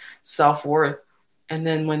people's self-worth. And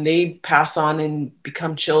then when they pass on and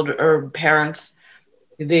become children or parents,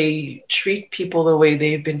 they treat people the way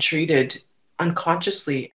they've been treated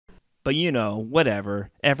unconsciously. But whatever.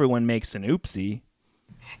 Everyone makes an oopsie.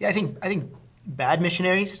 Yeah, I think bad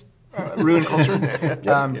missionaries ruin culture.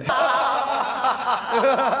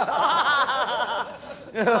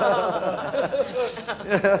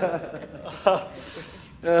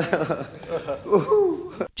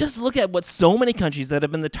 Just look at what so many countries that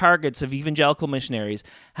have been the targets of evangelical missionaries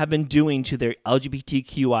have been doing to their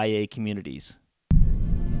LGBTQIA communities.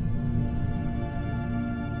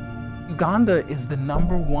 Uganda is the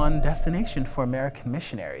 #1 destination for American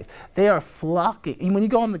missionaries. They are flocking. And when you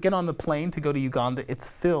get on the plane to go to Uganda, it's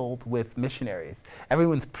filled with missionaries.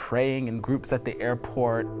 Everyone's praying in groups at the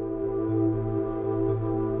airport.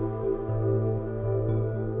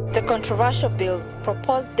 The controversial bill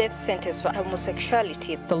proposed death sentence for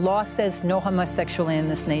homosexuality. The law says no homosexuality in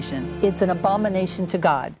this nation. It's an abomination to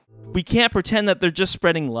God. We can't pretend that they're just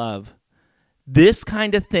spreading love. This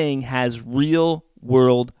kind of thing has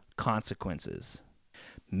real-world consequences.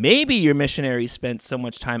 Maybe your missionaries spent so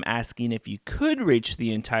much time asking if you could reach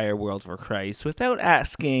the entire world for Christ without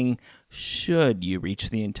asking, should you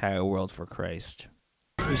reach the entire world for Christ?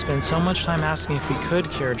 We spent so much time asking if we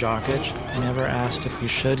could cure jockage, never asked if we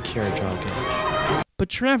should cure jockage. But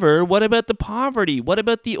Trevor, what about the poverty? What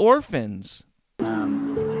about the orphans?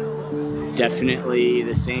 Definitely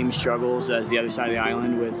the same struggles as the other side of the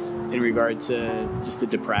island in regard to just the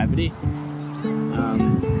depravity.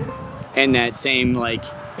 And that same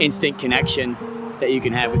instant connection that you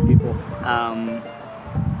can have with people.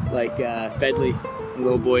 Bedley, a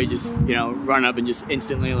little boy just, run up and just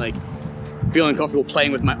instantly feeling comfortable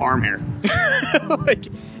playing with my arm hair.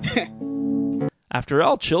 After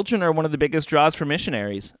all, children are one of the biggest draws for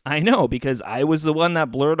missionaries. I know, because I was the one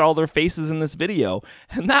that blurred all their faces in this video,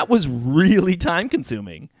 and that was really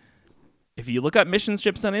time-consuming. If you look up mission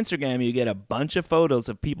trips on Instagram, you get a bunch of photos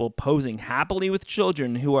of people posing happily with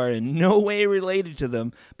children who are in no way related to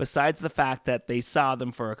them, besides the fact that they saw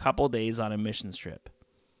them for a couple days on a missions trip.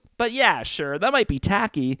 But yeah, sure, that might be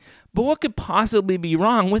tacky, but what could possibly be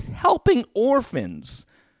wrong with helping orphans?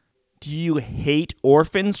 Do you hate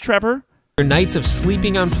orphans, Trevor? Your nights of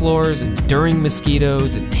sleeping on floors, enduring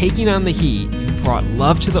mosquitoes, and taking on the heat, you brought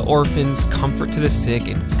love to the orphans, comfort to the sick,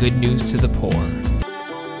 and good news to the poor.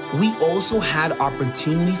 We also had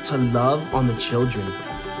opportunities to love on the children.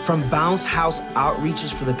 From bounce house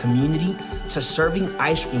outreaches for the community to serving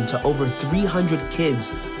ice cream to over 300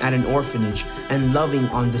 kids at an orphanage and loving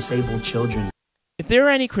on disabled children. If there are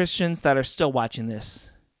any Christians that are still watching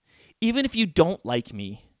this, even if you don't like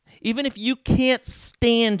me, even if you can't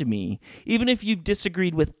stand me, even if you've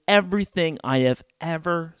disagreed with everything I have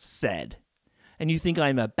ever said, and you think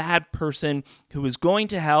I'm a bad person who is going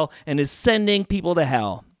to hell and is sending people to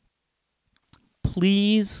hell,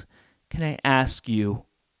 please, can I ask you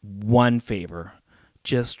one favor?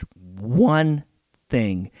 Just one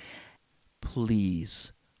thing.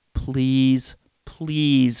 Please, please,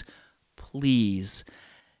 please, please,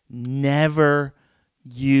 never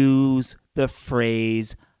use the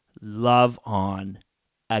phrase love on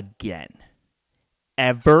again.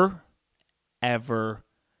 Ever, ever,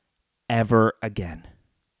 ever again.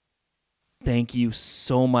 Thank you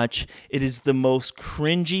so much. It is the most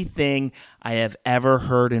cringy thing I have ever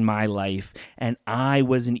heard in my life, and I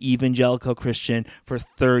was an evangelical Christian for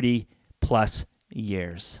 30 plus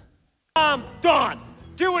years. I'm done.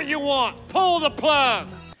 Do what you want. Pull the plug.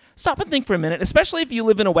 Stop and think for a minute, especially if you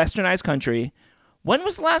live in a westernized country. When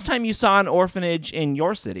was the last time you saw an orphanage in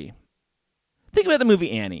your city? Think about the movie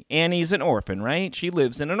Annie. Annie's an orphan, right? She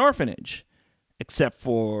lives in an orphanage. Except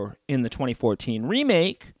for in the 2014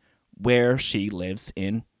 remake, where she lives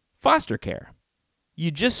in foster care. You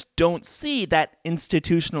just don't see that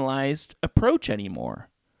institutionalized approach anymore.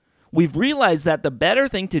 We've realized that the better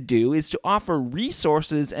thing to do is to offer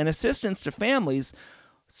resources and assistance to families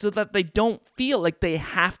so that they don't feel like they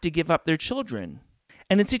have to give up their children.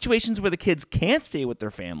 And in situations where the kids can't stay with their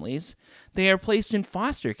families, they are placed in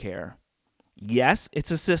foster care. Yes,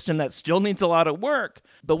 it's a system that still needs a lot of work,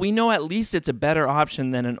 but we know at least it's a better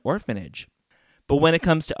option than an orphanage. But when it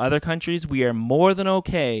comes to other countries, we are more than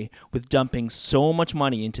okay with dumping so much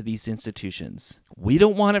money into these institutions. We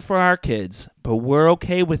don't want it for our kids, but we're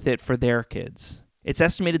okay with it for their kids. It's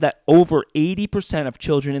estimated that over 80% of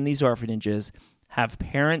children in these orphanages have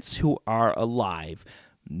parents who are alive.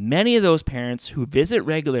 Many of those parents who visit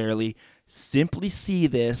regularly simply see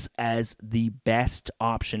this as the best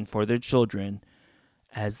option for their children,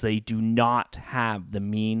 as they do not have the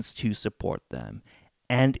means to support them.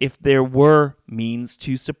 And if there were means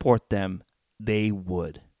to support them, they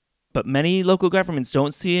would. But many local governments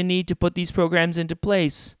don't see a need to put these programs into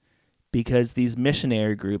place because these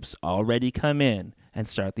missionary groups already come in and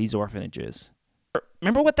start these orphanages.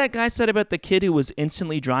 Remember what that guy said about the kid who was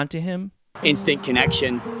instantly drawn to him? Instant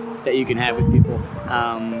connection that you can have with people.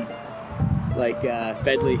 Like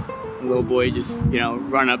Bedley, the little boy, just,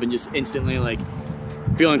 run up and just instantly,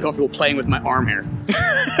 feeling comfortable playing with my arm hair.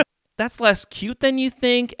 That's less cute than you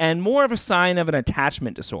think and more of a sign of an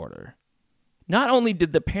attachment disorder. Not only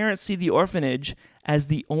did the parents see the orphanage as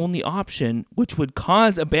the only option, which would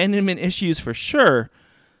cause abandonment issues for sure,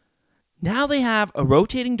 now they have a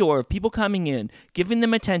rotating door of people coming in, giving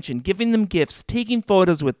them attention, giving them gifts, taking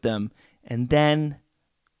photos with them, and then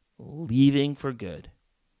leaving for good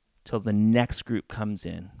till the next group comes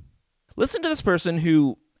in. Listen to this person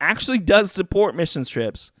who actually does support mission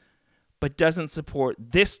trips, but doesn't support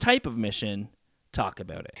this type of mission, talk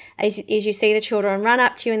about it. As you see the children run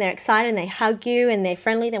up to you and they're excited and they hug you and they're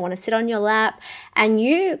friendly, they want to sit on your lap, and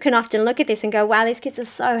you can often look at this and go, wow, these kids are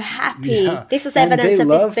so happy. Yeah. This is evidence of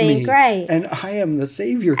this being great. And I am the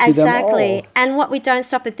savior to exactly. them all. And what we don't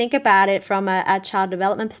stop and think about it from a child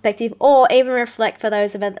development perspective, or even reflect for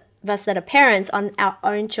those of us that are parents on our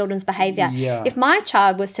own children's behavior. Yeah. If my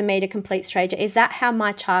child was to meet a complete stranger, is that how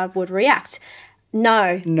my child would react?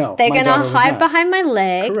 No. They're going to hide behind my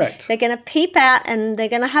leg. Correct. They're going to peep out and they're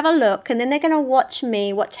going to have a look, and then they're going to watch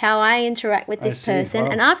how I interact with this person.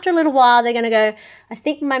 Wow. And after a little while, they're going to go, I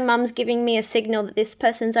think my mum's giving me a signal that this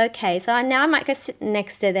person's okay. So now I might go sit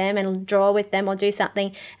next to them and draw with them or do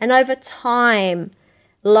something. And over time,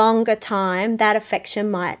 longer time, that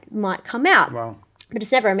affection might come out. Wow. But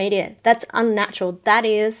it's never immediate. That's unnatural. That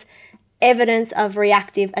is evidence of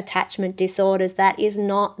reactive attachment disorders. That is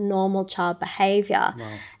not normal child behavior.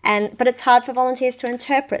 Wow. But it's hard for volunteers to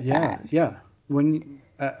interpret that. Yeah.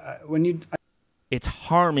 It's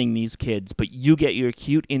harming these kids, but you get your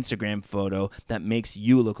cute Instagram photo that makes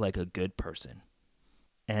you look like a good person.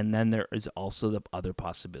 And then there is also the other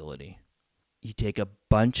possibility. You take a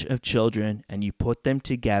bunch of children and you put them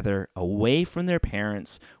together away from their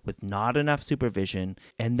parents with not enough supervision,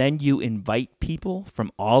 and then you invite people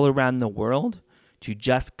from all around the world to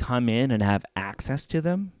just come in and have access to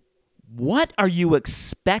them. What are you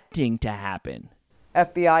expecting to happen?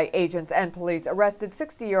 FBI agents and police arrested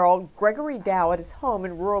 60-year-old Gregory Dow at his home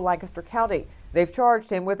in rural Lancaster County. They've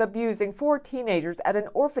charged him with abusing 4 teenagers at an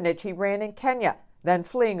orphanage he ran in Kenya, then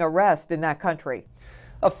fleeing arrest in that country.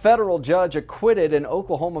 A federal judge acquitted an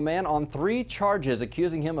Oklahoma man on 3 charges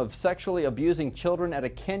accusing him of sexually abusing children at a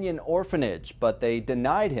Kenyan orphanage, but they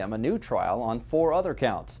denied him a new trial on 4 other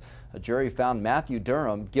counts. A jury found Matthew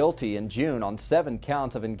Durham guilty in June on 7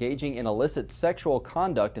 counts of engaging in illicit sexual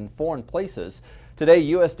conduct in foreign places. Today,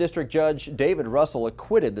 U.S. District Judge David Russell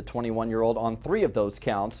acquitted the 21-year-old on 3 of those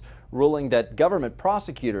counts, ruling that government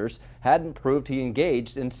prosecutors hadn't proved he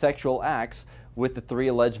engaged in sexual acts with the 3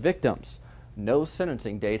 alleged victims. No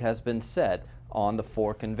sentencing date has been set on the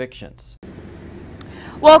 4 convictions.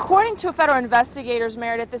 Well, according to federal investigators,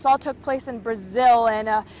 Meredith, this all took place in Brazil,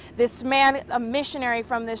 and this man, a missionary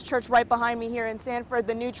from this church right behind me here in Sanford,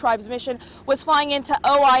 the New Tribes Mission, was flying into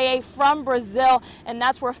OIA from Brazil, and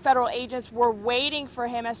that's where federal agents were waiting for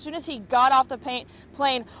him. As soon as he got off the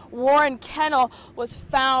plane, Warren Kennel was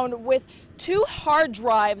found with 2 hard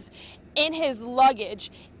drives in his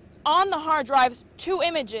luggage. On the hard drives, 2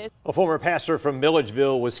 images. A former pastor from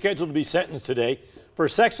Milledgeville was scheduled to be sentenced today for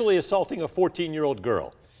sexually assaulting a 14-year-old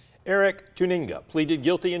girl. Eric Tuninga pleaded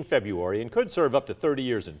guilty in February and could serve up to 30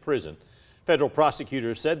 years in prison. Federal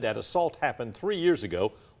prosecutors said that assault happened 3 years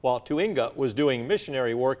ago while Tuninga was doing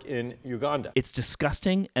missionary work in Uganda. It's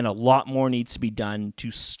disgusting, and a lot more needs to be done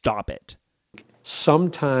to stop it.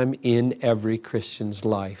 Sometime in every Christian's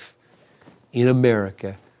life in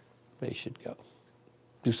America, they should go.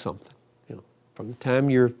 Do something. From the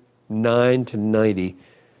time you're 9 to 90,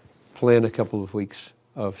 plan a couple of weeks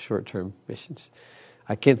of short-term missions.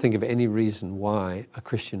 I can't think of any reason why a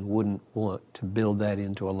Christian wouldn't want to build that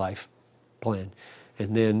into a life plan.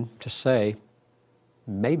 And then to say,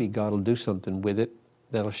 maybe God will do something with it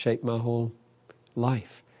that'll shape my whole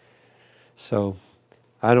life. So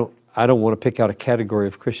I don't want to pick out a category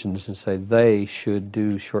of Christians and say they should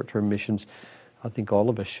do short-term missions. I think all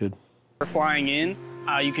of us should. We're flying in,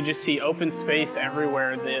 you can just see open space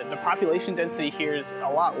everywhere. The population density here is a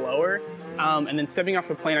lot lower. And then stepping off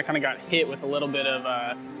the plane, I kind of got hit with a little bit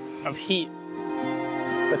of heat.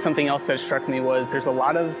 But something else that struck me was there's a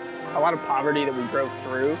lot of poverty that we drove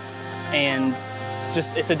through, and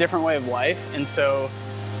just it's a different way of life. And so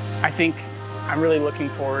I think I'm really looking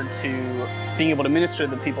forward to being able to minister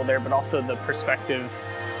to the people there, but also the perspective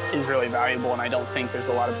is really valuable, and I don't think there's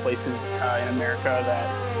a lot of places in America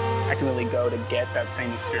that I can really go to get that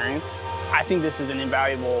same experience. I think this is an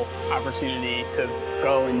invaluable opportunity to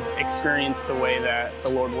go and experience the way that the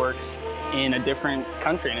Lord works in a different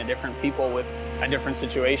country and a different people with a different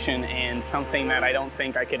situation, and something that I don't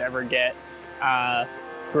think I could ever get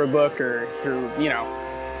through a book or through,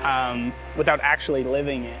 without actually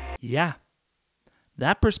living it. Yeah,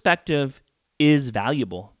 that perspective is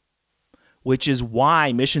valuable, which is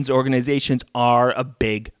why missions organizations are a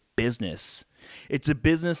big business. It's a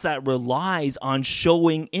business that relies on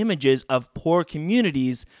showing images of poor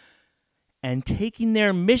communities and taking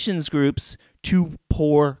their missions groups to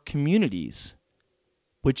poor communities,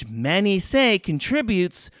 which many say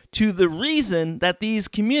contributes to the reason that these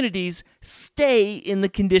communities stay in the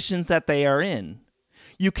conditions that they are in.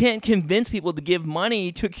 You can't convince people to give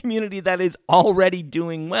money to a community that is already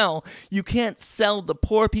doing well. You can't sell the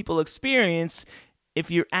poor people experience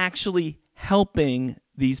if you're actually helping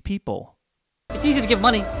these people. It's easy to give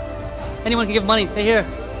money. Anyone can give money, say here,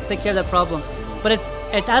 take care of that problem. But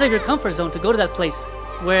it's out of your comfort zone to go to that place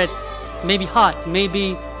where it's maybe hot,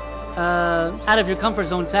 maybe out of your comfort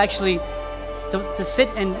zone to actually to sit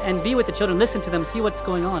and be with the children, listen to them, see what's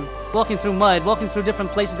going on. Walking through mud, walking through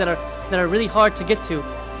different places that are really hard to get to.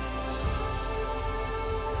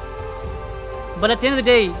 But at the end of the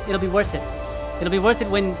day, it'll be worth it. It'll be worth it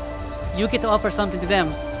when you get to offer something to them,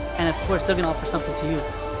 and of course they're going to offer something to you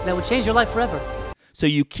that will change your life forever. So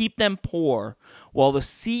you keep them poor while the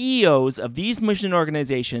CEOs of these mission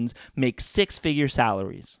organizations make six-figure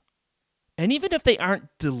salaries. And even if they aren't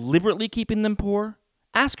deliberately keeping them poor,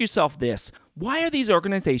 ask yourself this: why are these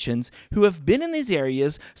organizations who have been in these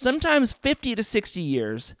areas sometimes 50 to 60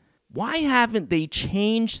 years, why haven't they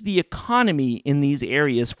changed the economy in these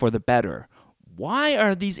areas for the better? Why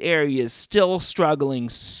are these areas still struggling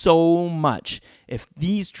so much if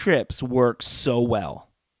these trips work so well?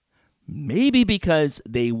 Maybe because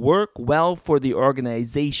they work well for the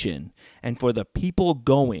organization and for the people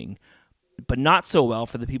going, but not so well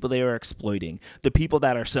for the people they are exploiting, the people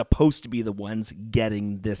that are supposed to be the ones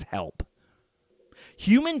getting this help.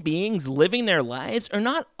 Human beings living their lives are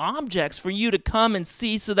not objects for you to come and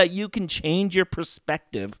see so that you can change your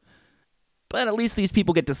perspective. But at least these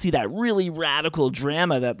people get to see that really radical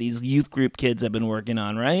drama that these youth group kids have been working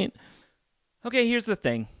on, right? Okay, here's the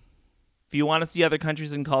thing. If you want to see other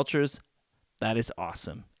countries and cultures, that is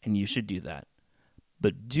awesome, and you should do that.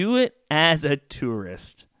 But do it as a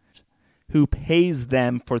tourist who pays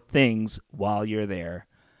them for things while you're there.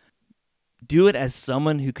 Do it as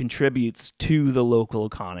someone who contributes to the local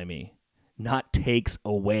economy, not takes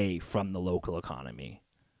away from the local economy.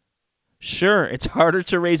 Sure, it's harder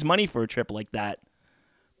to raise money for a trip like that,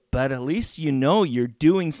 but at least you know you're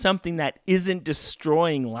doing something that isn't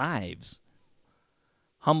destroying lives.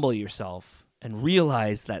 Humble yourself and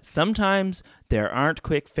realize that sometimes there aren't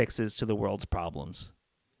quick fixes to the world's problems.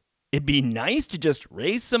 It'd be nice to just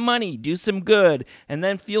raise some money, do some good, and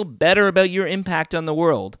then feel better about your impact on the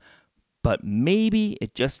world. But maybe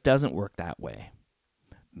it just doesn't work that way.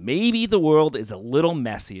 Maybe the world is a little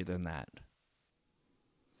messier than that.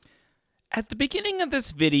 At the beginning of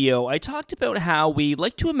this video, I talked about how we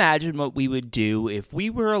like to imagine what we would do if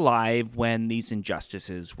we were alive when these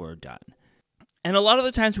injustices were done. And a lot of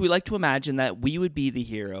the times we like to imagine that we would be the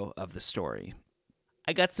hero of the story.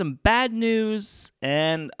 I got some bad news,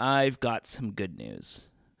 and I've got some good news.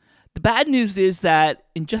 The bad news is that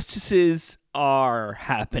injustices are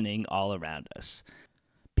happening all around us.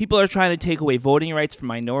 People are trying to take away voting rights from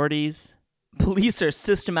minorities. Police are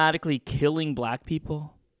systematically killing black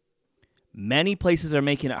people. Many places are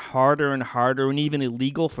making it harder and harder and even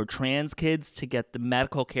illegal for trans kids to get the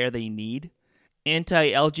medical care they need.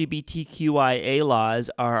 Anti-LGBTQIA laws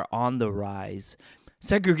are on the rise.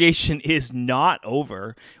 Segregation is not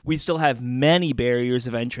over. We still have many barriers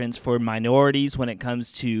of entrance for minorities when it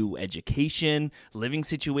comes to education, living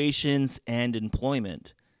situations, and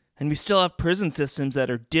employment. And we still have prison systems that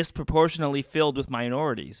are disproportionately filled with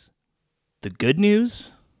minorities. The good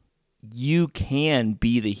news? You can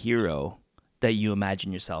be the hero that you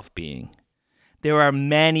imagine yourself being. There are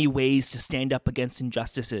many ways to stand up against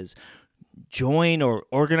injustices. Join or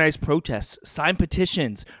organize protests, sign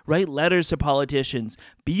petitions, write letters to politicians,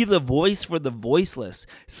 be the voice for the voiceless.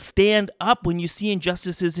 Stand up when you see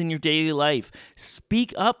injustices in your daily life.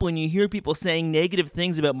 Speak up when you hear people saying negative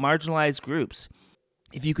things about marginalized groups.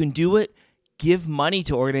 If you can do it, give money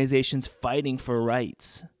to organizations fighting for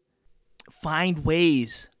rights. Find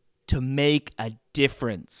ways to make a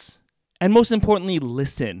difference. And most importantly,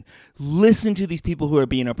 listen. Listen to these people who are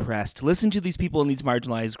being oppressed. Listen to these people in these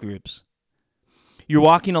marginalized groups. You're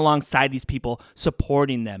walking alongside these people,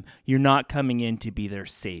 supporting them. You're not coming in to be their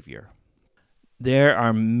savior. There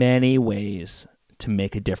are many ways to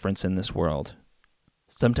make a difference in this world.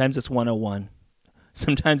 Sometimes it's 101.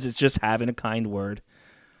 Sometimes it's just having a kind word.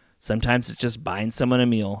 Sometimes it's just buying someone a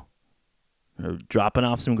meal or dropping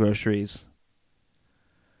off some groceries.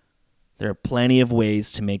 There are plenty of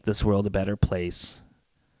ways to make this world a better place.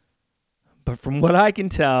 But from what I can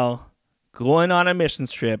tell, going on a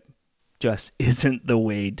missions trip just isn't the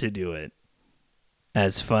way to do it,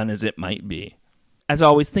 as fun as it might be. As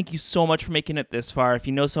always, thank you so much for making it this far. If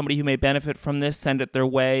you know somebody who may benefit from this, send it their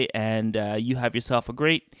way, and you have yourself a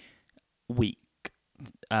great week,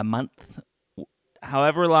 a month,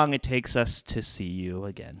 however long it takes us to see you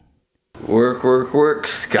again. Work,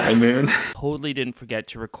 Sky Moon. Totally didn't forget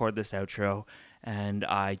to record this outro, and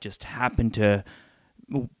I just happened to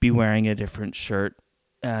be wearing a different shirt,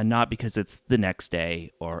 not because it's the next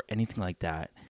day or anything like that.